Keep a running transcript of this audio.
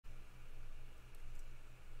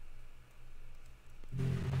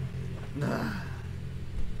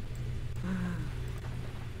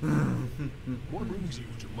What brings you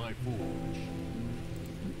to my forge?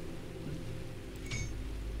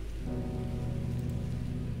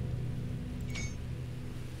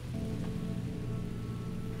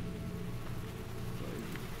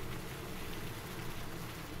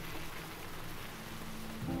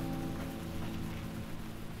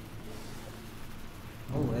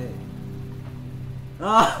 Oh wait.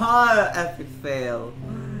 Ah, epic fail.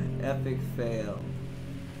 Epic fail.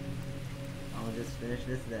 I'll just finish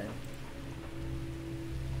this then.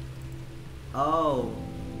 Oh.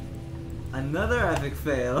 Another epic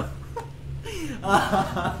fail.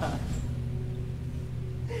 I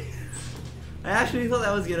actually thought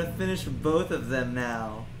I was gonna finish both of them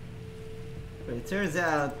now. But it turns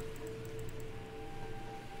out...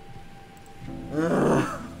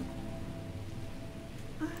 Ugh.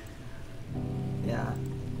 Yeah.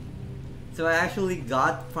 So I actually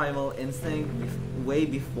got Primal Instinct way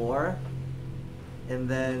before, and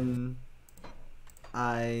then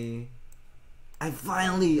I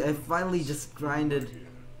finally just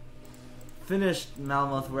finished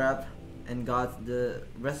Malmoth Rep and got the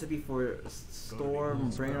recipe for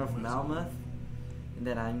Stormbringer of Malmoth, and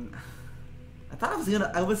then I thought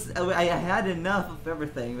I had enough of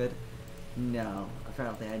everything, but no,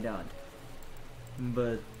 apparently I don't.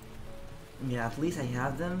 But yeah, at least I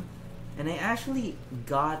have them. And I actually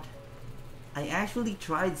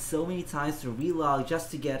tried so many times to relog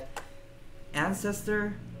just to get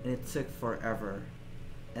Ancestor, and it took forever.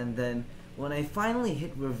 And then when I finally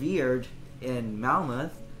hit Revered in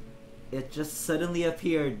Malmoth, it just suddenly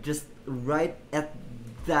appeared just right at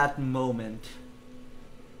that moment.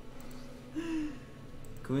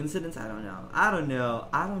 Coincidence? I don't know.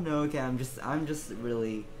 Okay, I'm just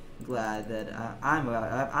really glad that I'm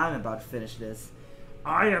about to finish this.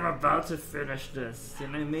 I am about to finish this.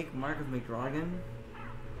 Can I make Mark of McGrogan?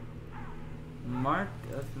 Mark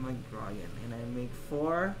of McGrogan. And I make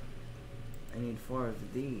 4. I need 4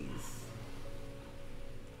 of these.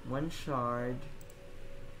 1 shard.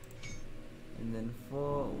 And then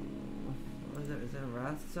 4. What is that? Is that a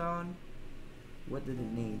Wrathstone? What did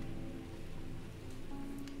it need?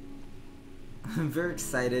 I'm very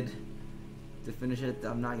excited to finish it.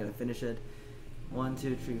 I'm not gonna finish it. 1,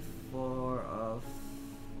 2, 3, 4 of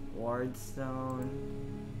Wardstone.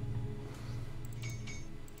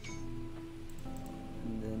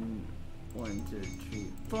 And then 1, 2,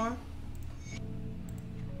 3, 4.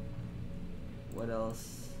 What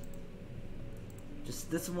else?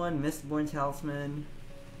 Just this one, Mistborn Talisman.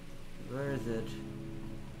 Where is it?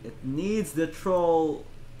 It needs the Troll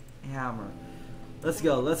Hammer. Let's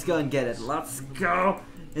go and get it. Let's go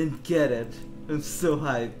and get it. I'm so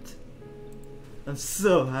hyped. I'm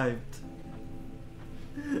so hyped.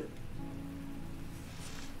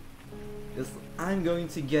 Because I'm going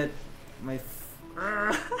to get my...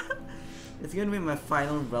 it's going to be my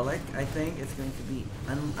final relic, I think. It's going to be...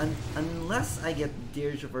 unless I get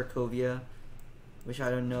Dirge of Arkovia, which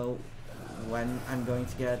I don't know when I'm going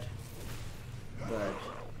to get. But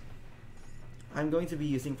I'm going to be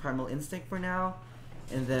using Primal Instinct for now.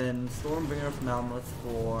 And then Stormbringer of Malmoth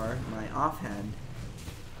for my offhand.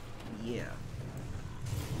 Yeah.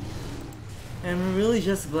 And I'm really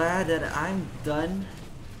just glad that I'm done.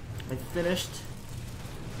 I finished.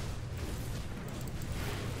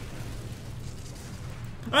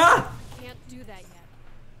 Ah! Can't do that yet.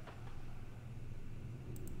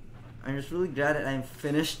 I'm just really glad that I'm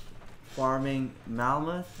finished farming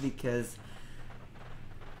Malmoth, because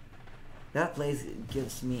that place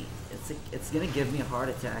gives me, it's gonna give me a heart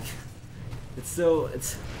attack. There's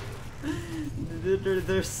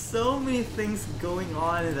so many things going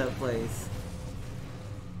on in that place.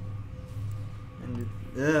 And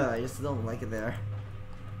I just don't like it there.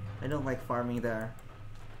 I don't like farming there.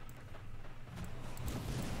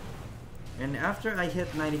 And after I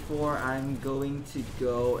hit 94, I'm going to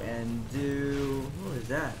go and do... What is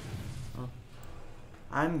that? Oh.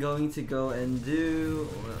 I'm going to go and do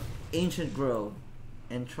Ancient Grove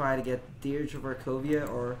and try to get Dirge of Arkovia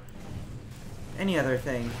or any other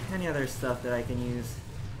thing, any other stuff that I can use.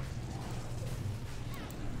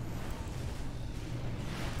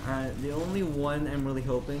 The only one I'm really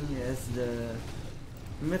hoping is the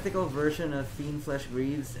mythical version of Fiend Flesh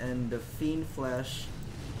Greaves and the Fiend Flesh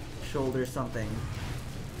Shoulder something,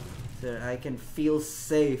 so that I can feel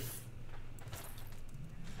safe.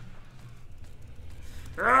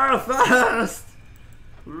 Ah, fast!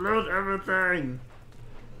 Load everything!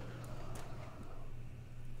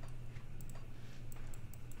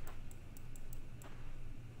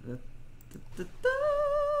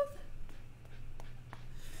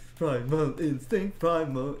 Primal instinct,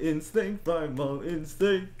 primal instinct, primal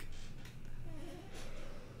instinct.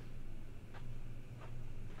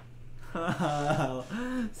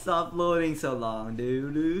 Stop loading so long,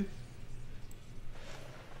 dude.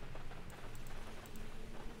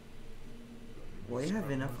 Will you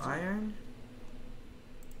have enough iron?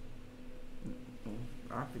 Oh,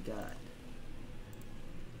 I forgot.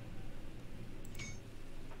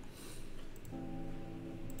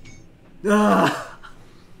 Ah!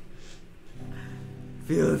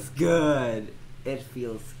 Feels good. It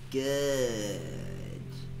feels good.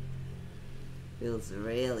 Feels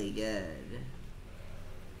really good.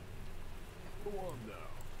 Go on now.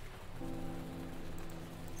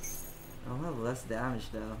 I'll have less damage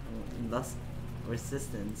though, less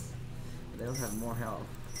resistance. They'll have more health.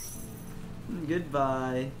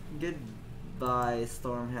 Goodbye, goodbye,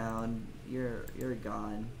 Stormhound. You're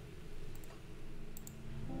gone.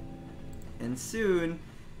 And soon,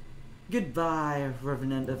 goodbye,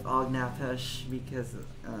 Revenant of Ognapesh, because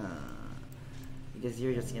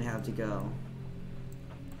you're just gonna have to go.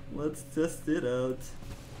 Let's test it out.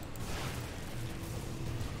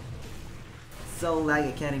 So laggy,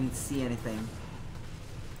 I can't even see anything.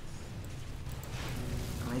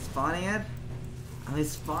 Am I spawning it? Am I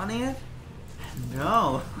spawning it?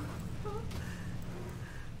 No.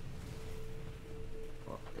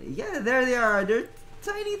 Yeah, there they are. They're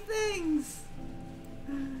tiny things.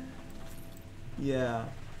 Yeah.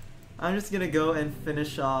 I'm just gonna go and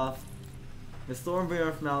finish off the Stormbringer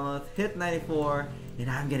of Melmoth, hit 94, and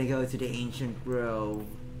I'm gonna go to the Ancient Grove.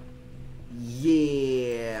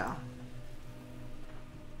 Yeah.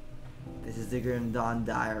 This is the Grim Dawn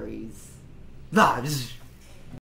Diaries.